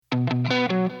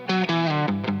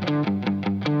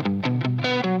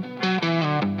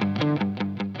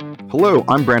Hello,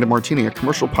 I'm Brandon Martini, a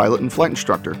commercial pilot and flight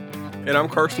instructor. And I'm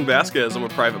Carson Vasquez. I'm a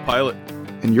private pilot.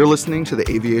 And you're listening to the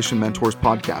Aviation Mentors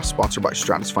podcast, sponsored by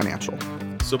Stratus Financial.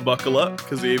 So buckle up,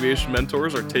 because the Aviation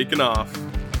Mentors are taking off.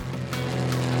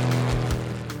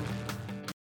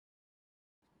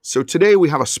 So today we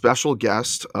have a special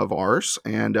guest of ours,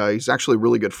 and he's actually a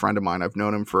really good friend of mine. I've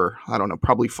known him for,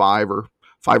 probably 5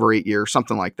 or 8 years,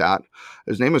 something like that.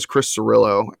 His name is Chris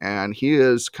Cirillo, and he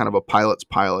is kind of a pilot's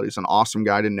pilot. He's an awesome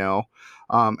guy to know,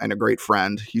 and a great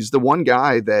friend. He's the one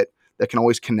guy that can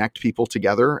always connect people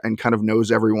together and kind of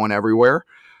knows everyone everywhere.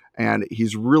 And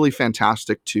he's really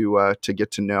fantastic to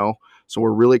get to know. So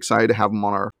we're really excited to have him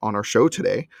on our show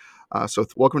today. So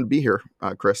welcome to be here,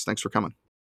 Chris. Thanks for coming.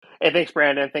 Hey, thanks,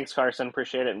 Brandon. Thanks, Carson.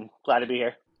 Appreciate it and glad to be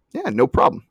here. Yeah, no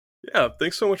problem. Yeah,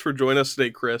 thanks so much for joining us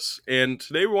today, Chris. And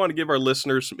today we want to give our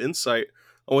listeners some insight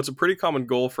on what's a pretty common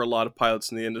goal for a lot of pilots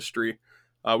in the industry.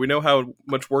 We know how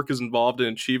much work is involved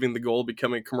in achieving the goal of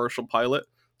becoming a commercial pilot,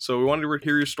 so we wanted to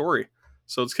hear your story.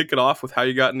 So let's kick it off with how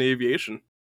you got into aviation.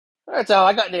 All right, so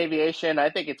I got into aviation.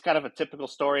 I think it's kind of a typical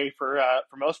story for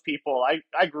most people.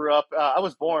 I grew up. I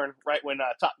was born right when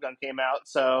Top Gun came out.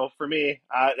 So for me,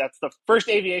 that's the first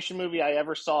aviation movie I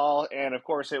ever saw, and of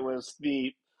course, it was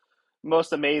the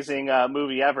most amazing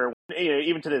movie ever,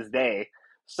 even to this day.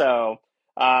 So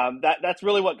that's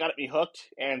really what got me hooked.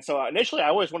 And so initially, I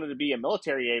always wanted to be a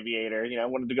military aviator. I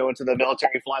wanted to go into the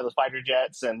military, fly those fighter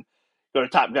jets, and go to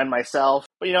Top Gun myself.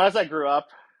 But as I grew up,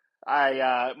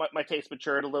 my taste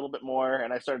matured a little bit more,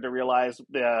 and I started to realize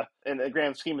in the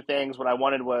grand scheme of things, what I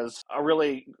wanted was a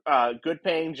really good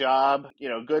paying job,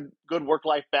 good work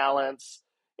life balance,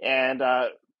 and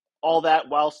all that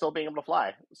while still being able to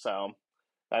fly. So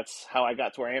that's how I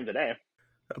got to where I am today.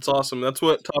 That's awesome. That's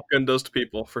what Top Gun does to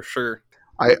people, for sure.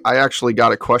 I actually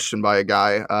got a question by a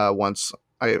guy once.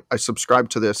 I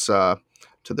subscribed to this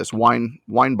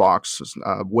wine box,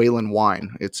 Whalen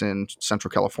Wine. It's in Central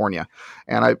California,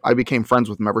 and I became friends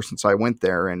with him ever since I went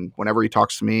there. And whenever he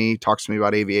talks to me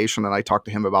about aviation, and I talk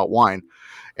to him about wine,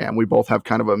 and we both have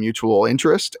kind of a mutual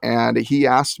interest. And he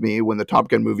asked me when the Top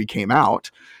Gun movie came out,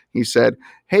 he said,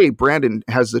 "Hey, Brandon,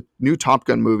 has the new Top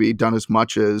Gun movie done as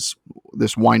much as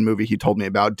this wine movie he told me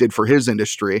about did for his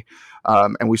industry?"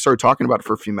 And we started talking about it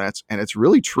for a few minutes, and it's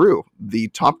really true. The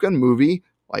Top Gun movie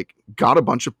got a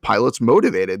bunch of pilots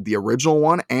motivated, the original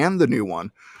one and the new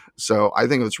one. So I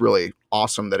think it's really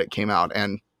awesome that it came out.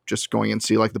 And just going and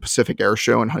see the Pacific Air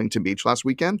Show in Huntington Beach last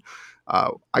weekend,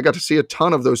 I got to see a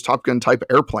ton of those Top Gun type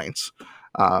airplanes,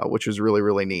 which was really,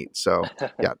 really neat. So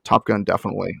yeah, Top Gun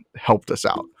definitely helped us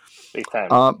out. Big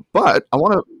time. But I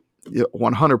want to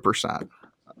 100%.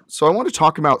 So I want to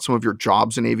talk about some of your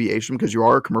jobs in aviation, because you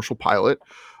are a commercial pilot,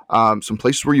 some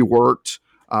places where you worked,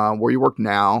 where you work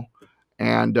now.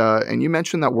 And you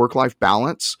mentioned that work-life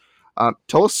balance.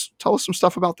 Tell us some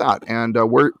stuff about that, and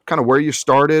where you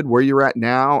started, where you're at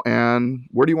now, and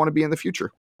where do you want to be in the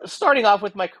future? Starting off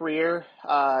with my career,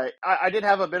 I did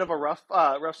have a bit of a rough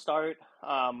start.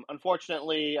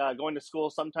 Unfortunately, going to school,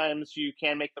 sometimes you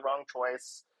can make the wrong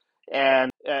choice,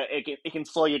 and it can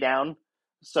slow you down.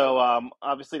 So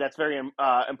obviously, that's a very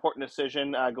important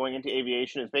decision going into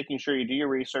aviation, is making sure you do your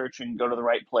research and go to the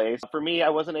right place. For me, I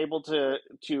wasn't able to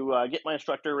get my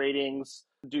instructor ratings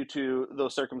due to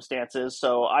those circumstances,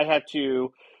 so I had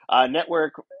to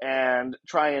network and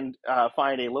try and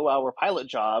find a low-hour pilot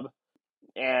job.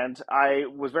 And I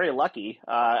was very lucky.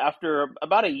 After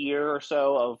about a year or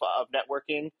so of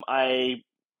networking, I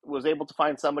was able to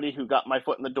find somebody who got my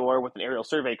foot in the door with an aerial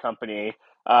survey company.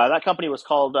 That company was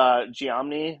called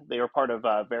Geomni. They were part of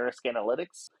Verisk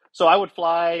Analytics. So I would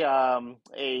fly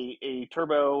a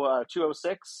Turbo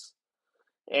 206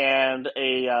 and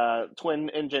a twin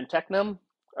engine Tecnam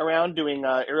around doing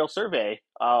aerial survey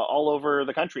all over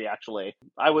the country, actually.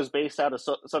 I was based out of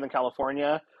Southern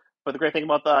California, but the great thing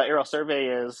about the aerial survey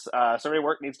is survey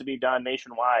work needs to be done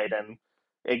nationwide, and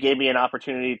it gave me an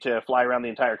opportunity to fly around the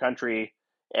entire country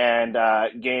and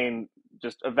gain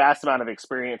just a vast amount of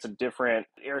experience in different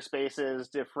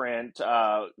airspaces, different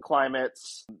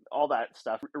climates, all that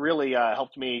stuff. It really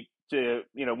helped me to,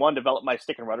 one, develop my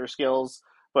stick and rudder skills,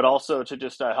 but also to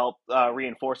just help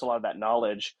reinforce a lot of that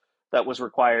knowledge that was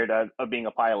required of being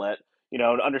a pilot.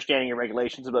 Understanding your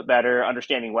regulations a bit better,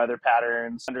 understanding weather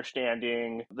patterns,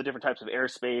 understanding the different types of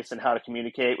airspace and how to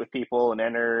communicate with people and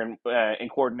enter and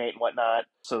coordinate and whatnot.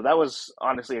 So that was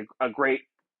honestly a great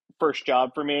first job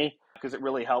for me, because it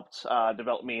really helped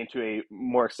develop me into a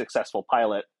more successful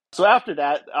pilot. So after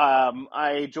that,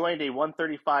 I joined a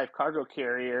 135 cargo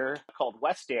carrier called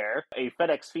West Air, a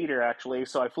FedEx feeder actually.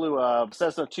 So I flew a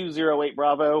Cessna 208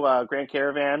 Bravo Grand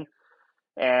Caravan.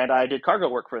 and I did cargo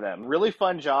work for them. Really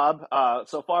fun job.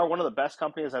 So far, one of the best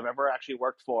companies I've ever actually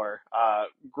worked for.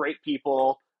 Great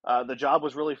people. The job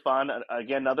was really fun.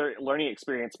 Again, another learning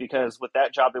experience because with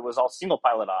that job, it was all single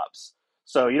pilot ops.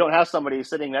 So you don't have somebody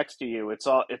sitting next to you. It's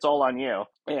all on you.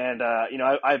 And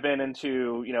I've been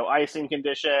into icing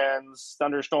conditions,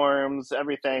 thunderstorms,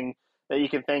 everything that you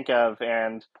can think of,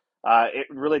 and it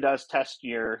really does test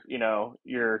your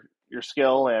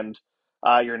skill and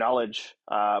your knowledge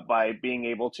by being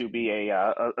able to be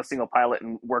a single pilot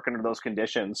and work under those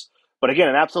conditions. But again,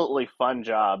 an absolutely fun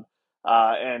job.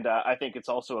 And I think it's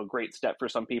also a great step for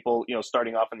some people,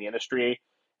 starting off in the industry.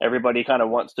 Everybody kind of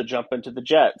wants to jump into the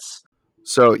jets.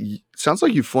 So sounds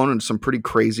like you've flown into some pretty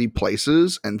crazy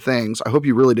places and things. I hope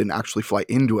you really didn't actually fly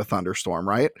into a thunderstorm,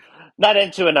 right? Not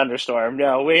into an understorm.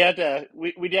 No, we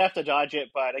did have to dodge it,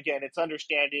 but again, it's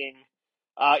understanding,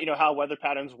 how weather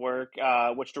patterns work,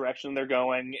 which direction they're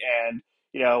going, and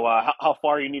how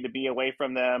far you need to be away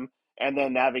from them, and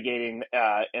then navigating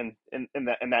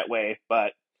in that way.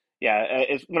 But yeah,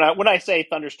 it's, when I say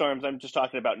thunderstorms, I'm just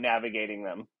talking about navigating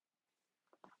them.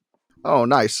 Oh,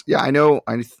 nice. Yeah, I know.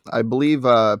 I believe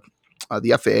the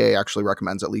FAA actually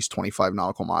recommends at least 25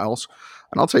 nautical miles.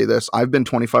 And I'll tell you this: I've been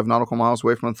 25 nautical miles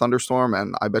away from a thunderstorm,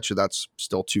 and I bet you that's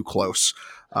still too close.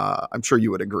 I'm sure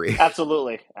you would agree.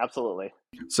 Absolutely, absolutely.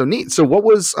 So neat. So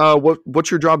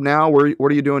what's your job now? What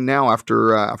are you doing now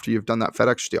after you've done that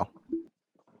FedEx deal?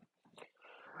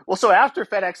 Well, so after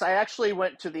FedEx, I actually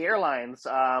went to the airlines.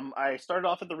 I started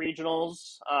off at the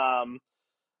regionals.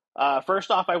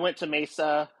 First off, I went to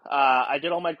Mesa. I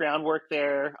did all my groundwork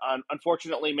there.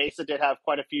 Unfortunately, Mesa did have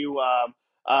quite a few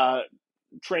uh,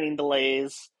 training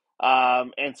delays,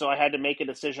 and so I had to make a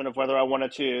decision of whether I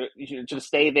wanted to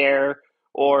stay there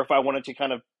or if I wanted to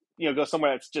kind of go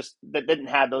somewhere that didn't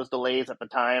have those delays at the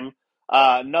time.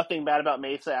 Nothing bad about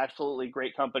Mesa. Absolutely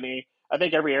great company. I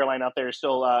think every airline out there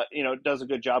still does a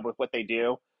good job with what they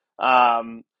do.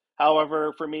 Um,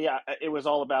 However, for me, it was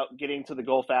all about getting to the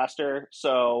goal faster.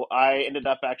 So I ended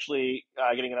up actually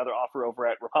getting another offer over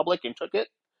at Republic and took it.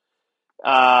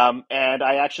 And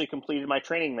I actually completed my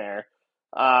training there.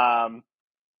 Um,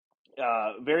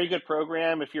 Very good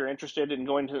program if you're interested in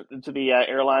going to the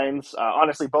airlines.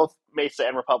 Honestly, both Mesa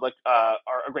and Republic are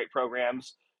great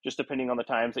programs, just depending on the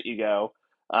times that you go.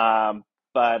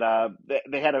 But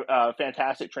they had a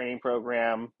fantastic training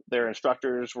program. Their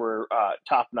instructors were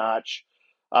top notch.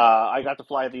 I got to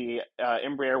fly the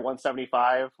Embraer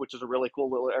 175, which is a really cool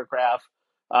little aircraft.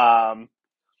 Um,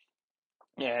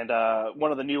 and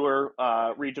one of the newer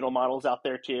regional models out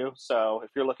there too. So if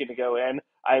you're looking to go in,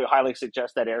 I highly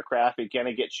suggest that aircraft. Again,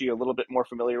 it gets you a little bit more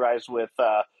familiarized with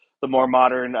the more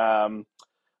modern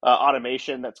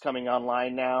automation that's coming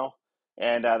online now,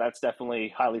 and that's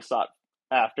definitely highly sought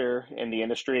after in the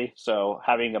industry. So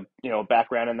having a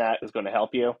background in that is going to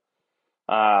help you.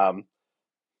 Um,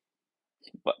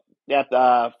 but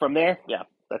yeah, from there, yeah,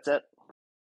 that's it.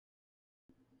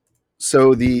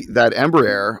 So that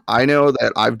Embraer, I know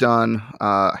that I've done.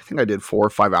 I think I did 4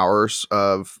 or 5 hours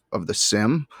of the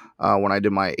sim when I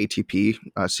did my ATP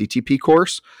CTP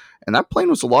course, and that plane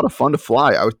was a lot of fun to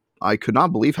fly. I could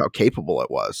not believe how capable it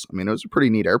was. I mean, it was a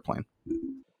pretty neat airplane.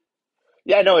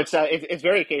 Yeah, no, it's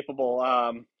very capable.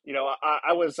 I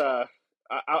was I was a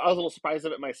little surprised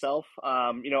of it myself.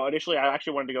 Initially I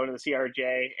actually wanted to go into the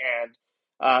CRJ, and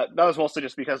that was mostly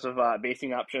just because of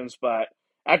basing options. But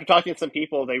after talking to some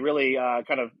people, they really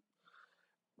kind of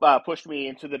pushed me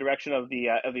into the direction of the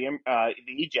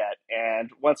E-Jet. And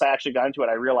once I actually got into it,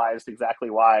 I realized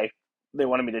exactly why they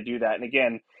wanted me to do that. And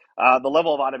again, the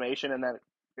level of automation in that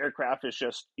aircraft is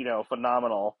just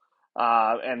phenomenal.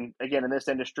 And again, in this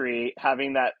industry,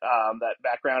 having that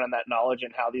background and that knowledge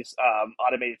and how these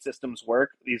automated systems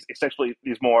work, these especially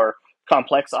these more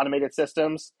complex automated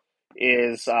systems,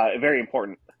 is very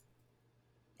important.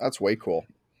 That's way cool.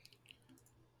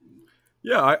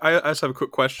 Yeah, I just have a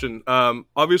quick question.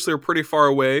 Obviously, we're pretty far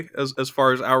away as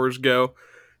far as hours go,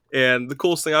 and the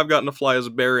coolest thing I've gotten to fly is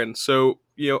a Baron. So,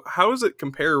 how does it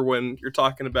compare when you're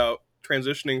talking about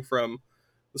transitioning from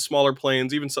the smaller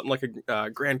planes, even something like a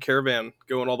Grand Caravan,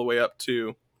 going all the way up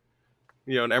to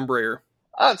an Embraer?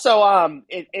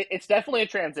 It's definitely a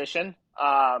transition.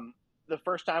 The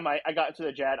first time I got into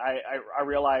the jet, I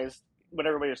realized what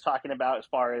everybody was talking about as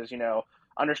far as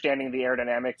understanding the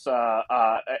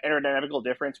aerodynamical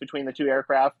difference between the two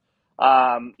aircraft.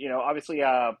 Obviously,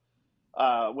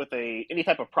 with any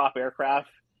type of prop aircraft,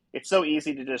 it's so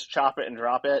easy to just chop it and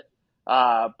drop it.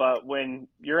 But when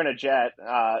you're in a jet,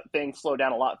 things slow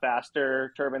down a lot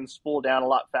faster. Turbines spool down a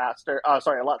lot faster. A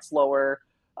lot slower.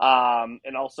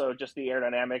 and also just the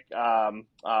aerodynamic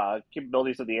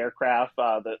capabilities of the aircraft,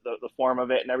 the form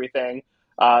of it and everything,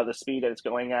 the speed that it's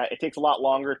going at. It takes a lot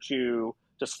longer to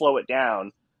slow it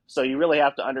down. So you really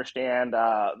have to understand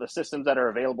the systems that are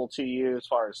available to you as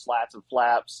far as slats and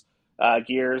flaps,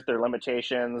 gears, their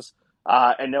limitations,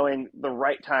 and knowing the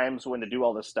right times when to do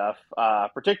all this stuff,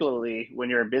 particularly when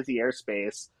you're in busy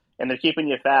airspace and they're keeping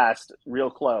you fast real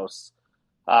close.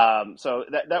 So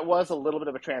that was a little bit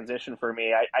of a transition for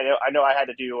me. I know I had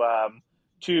to do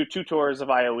two tours of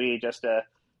IOE just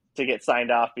to get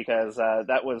signed off because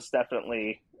that was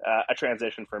definitely a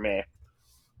transition for me.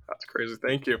 That's crazy.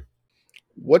 Thank you.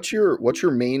 What's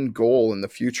your main goal in the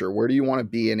future? Where do you want to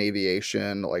be in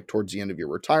aviation, like towards the end of your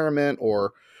retirement,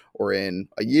 or in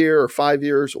a year or 5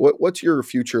 years? What's your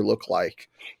future look like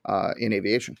in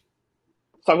aviation?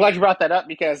 So I'm glad you brought that up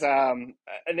because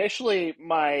initially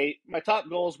my top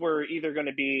goals were either going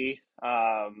to be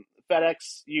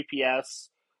FedEx, UPS,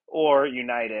 or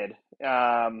United.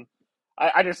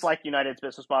 I just like United's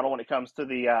business model when it comes to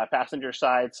the passenger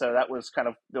side, so that was kind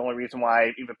of the only reason why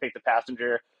I even picked the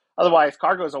passenger. Otherwise,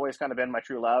 cargo has always kind of been my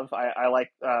true love. I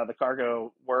like the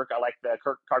cargo work. I like the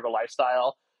cargo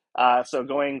lifestyle. So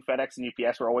going FedEx and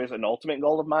UPS were always an ultimate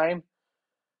goal of mine.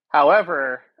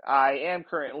 However, I am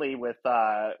currently with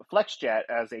FlexJet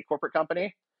as a corporate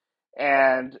company,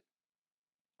 and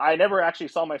I never actually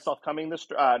saw myself coming this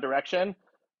direction.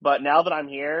 But now that I'm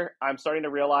here, I'm starting to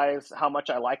realize how much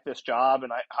I like this job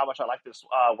and how much I like this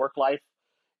work life.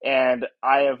 And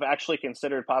I have actually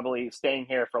considered probably staying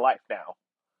here for life now.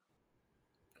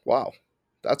 Wow,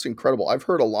 that's incredible. I've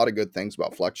heard a lot of good things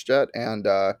about FlexJet, and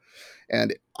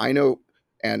I know,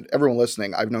 and everyone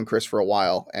listening, I've known Chris for a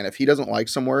while, and if he doesn't like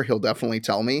somewhere, he'll definitely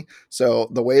tell me. So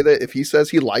the way that if he says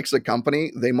he likes a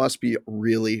company, they must be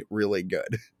really, really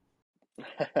good.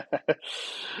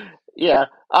 Yeah.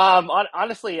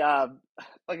 Honestly,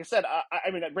 like I said,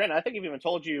 I mean, Brandon, I think I've even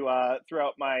told you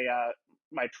throughout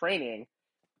my training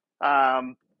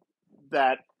um,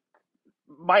 that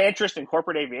my interest in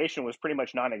corporate aviation was pretty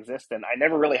much non-existent. I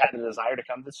never really had the desire to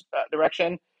come this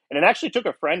direction, and it actually took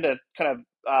a friend to kind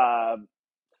of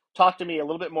talk to me a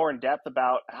little bit more in depth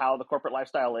about how the corporate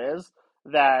lifestyle is.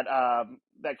 That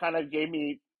kind of gave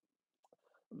me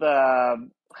the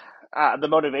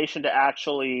motivation to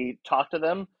actually talk to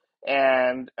them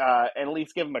and at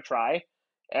least give them a try.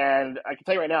 And I can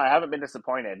tell you right now, I haven't been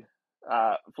disappointed.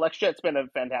 FlexJet's been a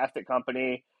fantastic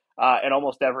company in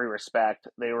almost every respect.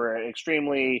 They were an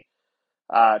extremely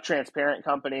transparent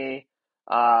company.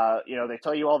 They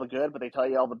tell you all the good, but they tell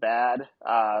you all the bad.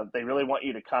 They really want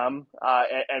you to come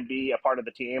and be a part of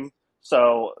the team.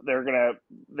 So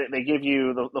they give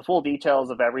you the full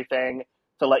details of everything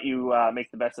to let you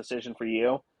make the best decision for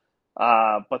you.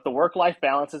 But the work life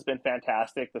balance has been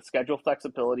fantastic. The schedule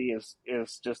flexibility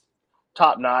is just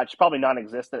top notch, probably non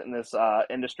existent in this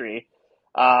industry.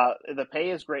 The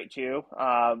pay is great too.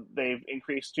 They've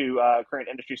increased to current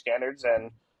industry standards,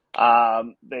 and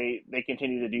they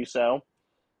continue to do so.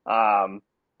 Um,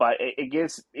 but it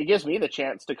gives me the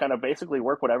chance to kind of basically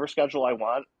work whatever schedule I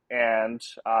want, and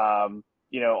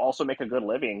also make a good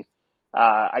living.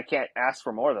 I can't ask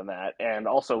for more than that, and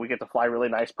also we get to fly really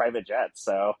nice private jets.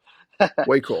 So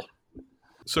Way cool.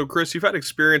 So, Chris, you've had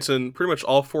experience in pretty much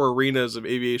all four arenas of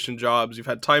aviation jobs. You've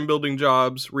had time building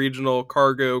jobs, regional,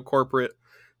 cargo, corporate.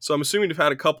 So, I'm assuming you've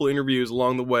had a couple interviews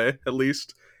along the way, at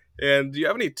least. And do you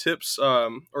have any tips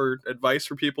or advice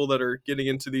for people that are getting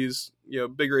into these,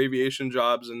 bigger aviation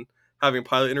jobs and having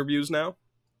pilot interviews now?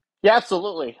 yeah,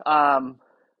 absolutely.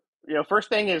 First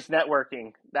thing is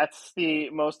networking. That's the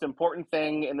most important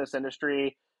thing in this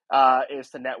industry. Is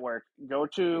to network. Go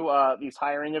to these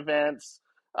hiring events.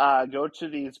 Go to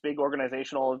these big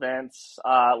organizational events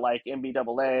like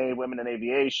MBAA, Women in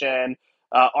Aviation,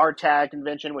 RTAG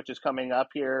convention, which is coming up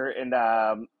here in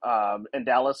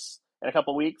Dallas in a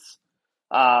couple weeks.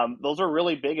 Those are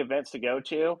really big events to go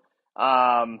to.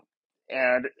 Um,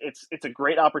 and it's a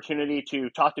great opportunity to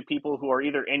talk to people who are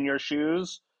either in your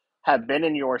shoes, have been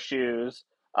in your shoes,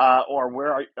 or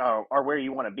where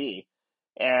you want to be.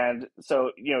 And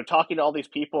so, talking to all these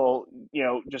people,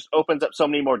 just opens up so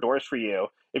many more doors for you.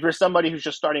 If you're somebody who's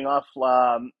just starting off,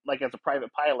 like as a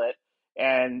private pilot,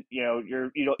 and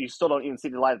you still don't even see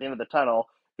the light at the end of the tunnel,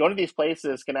 going to these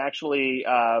places can actually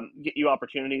get you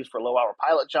opportunities for low-hour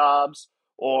pilot jobs,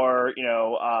 or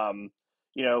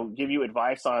give you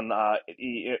advice on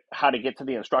how to get to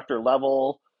the instructor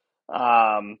level.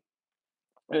 Um,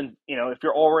 and if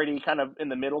you're already kind of in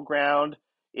the middle ground,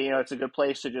 it's a good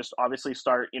place to just obviously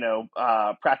start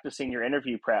practicing your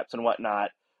interview preps and whatnot.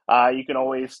 You can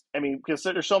always, I mean, because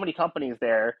there's so many companies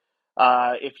there.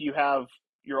 If you have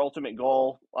your ultimate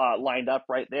goal lined up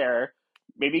right there,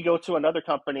 maybe go to another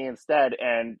company instead,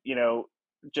 and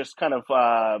just kind of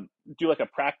do like a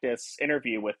practice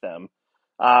interview with them.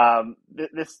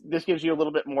 This gives you a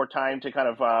little bit more time to kind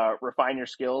of refine your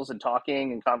skills in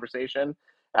talking and conversation,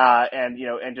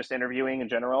 and just interviewing in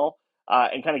general,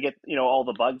 and kind of get all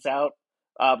the bugs out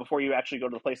before you actually go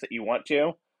to the place that you want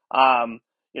to. Um,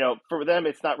 for them,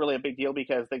 it's not really a big deal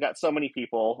because they got so many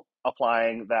people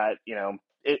applying that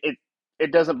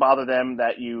it doesn't bother them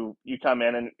that you come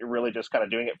in and you're really just kind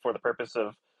of doing it for the purpose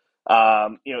of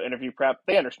interview prep.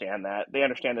 They understand that. They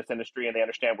understand this industry and they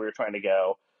understand where you're trying to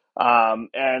go.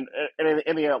 And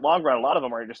in the long run, a lot of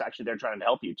them are just actually there trying to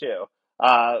help you too.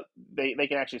 They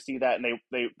can actually see that, and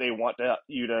they want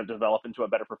you to develop into a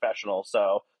better professional.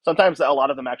 So sometimes a lot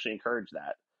of them actually encourage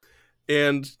that.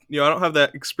 And I don't have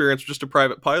that experience, just a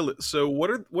private pilot. So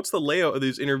what's the layout of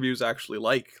these interviews actually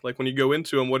like? Like when you go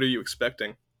into them, what are you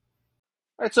expecting?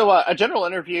 All right, so a general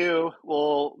interview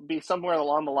will be somewhere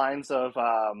along the lines of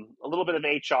a little bit of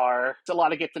HR. It's a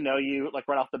lot of get to know you, like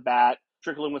right off the bat,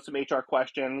 trickle in with some HR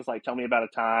questions, like tell me about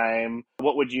a time,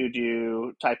 what would you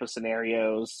do, type of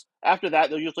scenarios. After that,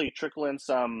 they'll usually trickle in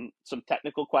some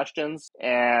technical questions,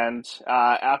 and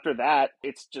after that,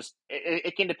 it's just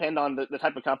it can depend on the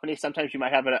type of company. Sometimes you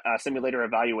might have a simulator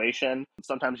evaluation,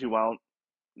 sometimes you won't.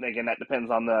 Again, that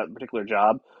depends on the particular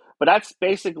job. But that's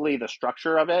basically the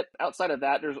structure of it. Outside of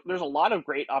that, there's a lot of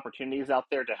great opportunities out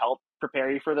there to help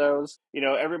prepare you for those.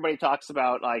 Everybody talks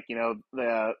about like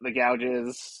the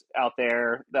gouges out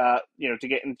there, to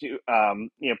get into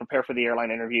prepare for the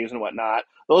airline interviews and whatnot.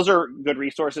 Those are good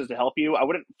resources to help you. I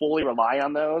wouldn't fully rely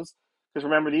on those because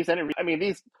remember these interviews. I mean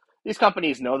these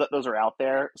companies know that those are out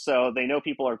there, so they know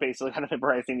people are basically kind of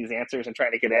memorizing these answers and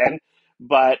trying to get in.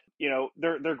 But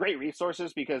they're great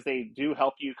resources because they do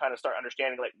help you kind of start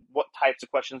understanding like what types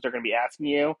of questions they're going to be asking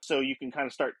you, so you can kind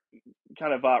of start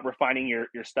refining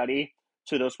your study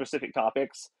to those specific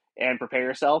topics and prepare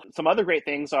yourself. Some other great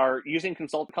things are using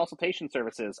consultation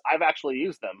services. I've actually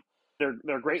used them.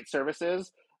 They're great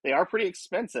services. They are pretty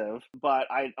expensive, but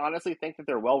I honestly think that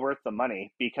they're well worth the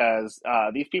money because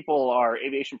these people are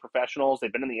aviation professionals.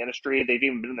 They've been in the industry. They've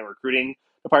even been in the recruiting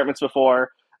departments before.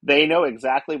 They know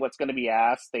exactly what's going to be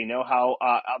asked. They know how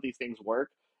these things work,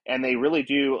 and they really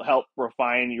do help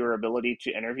refine your ability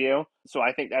to interview. So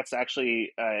I think that's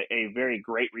actually a very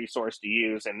great resource to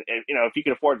use. And if you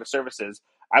can afford the services,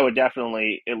 I would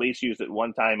definitely at least use it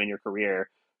one time in your career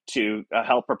to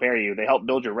help prepare you. They help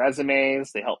build your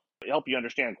resumes. They help you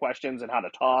understand questions and how to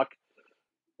talk.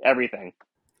 Everything.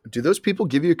 Do those people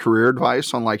give you career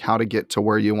advice on like how to get to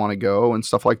where you want to go and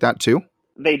stuff like that too?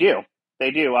 They do. They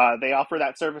do. They offer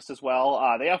that service as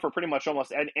well. They offer pretty much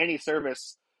almost any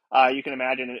service you can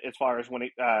imagine as far as when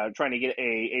trying to get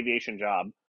a aviation job.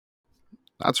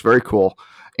 That's very cool.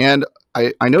 And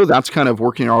I know that's kind of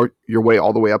working your way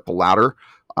all the way up the ladder.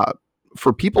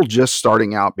 For people just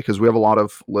starting out, because we have a lot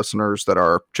of listeners that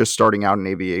are just starting out in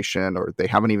aviation or they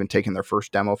haven't even taken their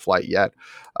first demo flight yet.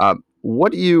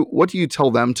 What do you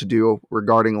tell them to do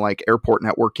regarding like airport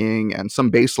networking and some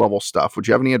base level stuff? Would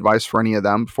you have any advice for any of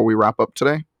them before we wrap up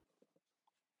today?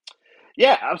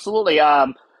 Yeah, absolutely.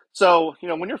 So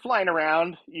when you're flying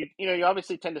around, you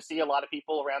obviously tend to see a lot of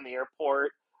people around the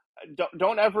airport.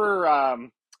 Don't ever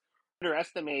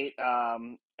underestimate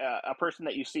a person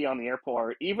that you see on the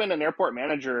airport. Even an airport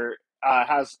manager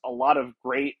has a lot of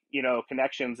great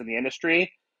connections in the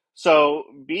industry. So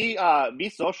be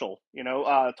social.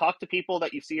 Talk to people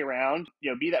that you see around.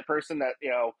 Be that person that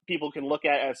people can look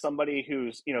at as somebody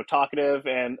who's talkative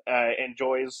and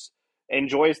enjoys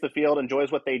the field,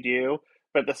 enjoys what they do,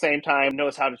 but at the same time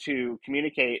knows how to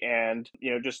communicate and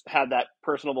just have that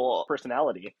personable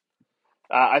personality.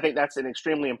 I think that's an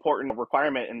extremely important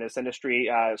requirement in this industry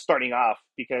starting off,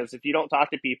 because if you don't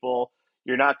talk to people,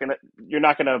 you're not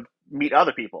gonna meet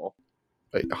other people.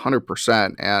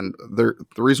 100%. And the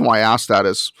reason why I asked that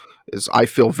is I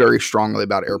feel very strongly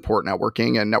about airport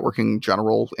networking and networking in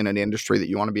general in an industry that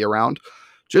you want to be around.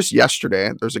 Just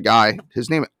yesterday, there's a guy, his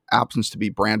name happens to be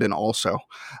Brandon also,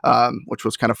 which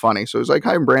was kind of funny. So he was like,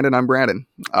 "Hi, I'm Brandon. I'm Brandon."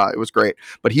 It was great.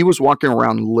 But he was walking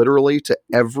around literally to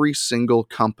every single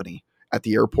company at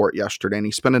the airport yesterday, and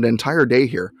he spent an entire day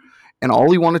here. And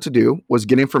all he wanted to do was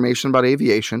get information about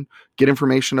aviation, get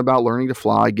information about learning to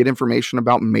fly, get information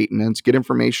about maintenance, get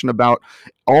information about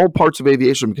all parts of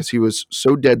aviation because he was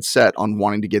so dead set on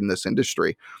wanting to get in this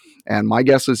industry. And my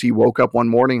guess is he woke up one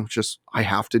morning just, I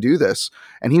have to do this.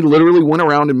 And he literally went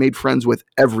around and made friends with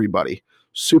everybody.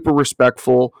 Super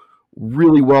respectful,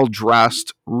 really well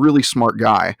dressed, really smart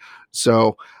guy.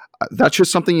 So that's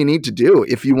just something you need to do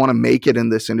if you want to make it in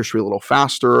this industry a little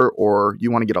faster, or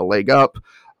you want to get a leg up.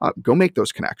 Go make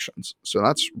those connections. So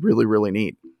that's really, really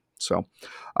neat. So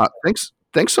thanks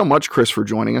so much, Chris, for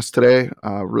joining us today.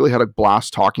 Really had a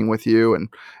blast talking with you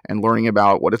and learning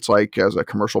about what it's like as a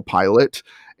commercial pilot.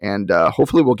 And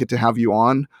hopefully we'll get to have you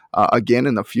on again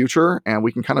in the future, and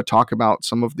we can kind of talk about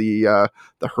some of the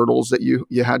hurdles that you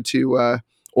had to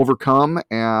overcome,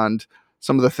 and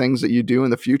some of the things that you do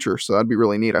in the future. So that'd be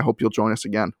really neat. I hope you'll join us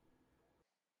again.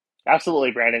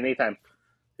 Absolutely, Brandon. Anytime.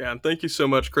 Yeah, and thank you so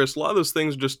much, Chris. A lot of those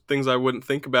things are just things I wouldn't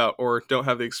think about or don't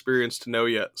have the experience to know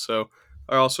yet. So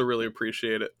I also really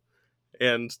appreciate it.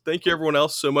 And thank you everyone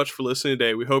else so much for listening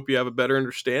today. We hope you have a better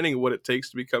understanding of what it takes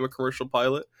to become a commercial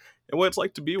pilot and what it's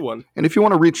like to be one. And if you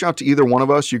want to reach out to either one of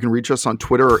us, you can reach us on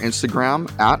Twitter or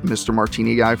Instagram at Mr.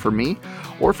 Martini Guy for me,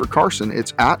 or for Carson,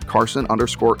 it's at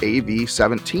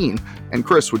Carson_AV17. And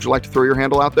Chris, would you like to throw your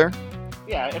handle out there?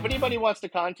 Yeah, if anybody wants to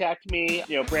contact me,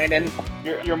 Brandon,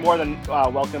 you're more than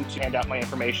welcome to hand out my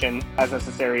information as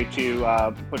necessary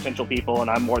to potential people, and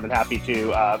I'm more than happy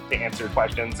to answer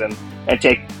questions and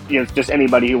take just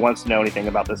anybody who wants to know anything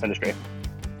about this industry.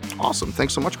 Awesome.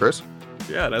 Thanks so much, Chris.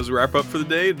 Yeah, and as we wrap up for the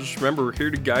day, just remember we're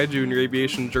here to guide you in your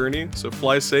aviation journey, so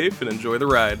fly safe and enjoy the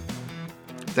ride.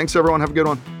 Thanks, everyone. Have a good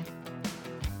one.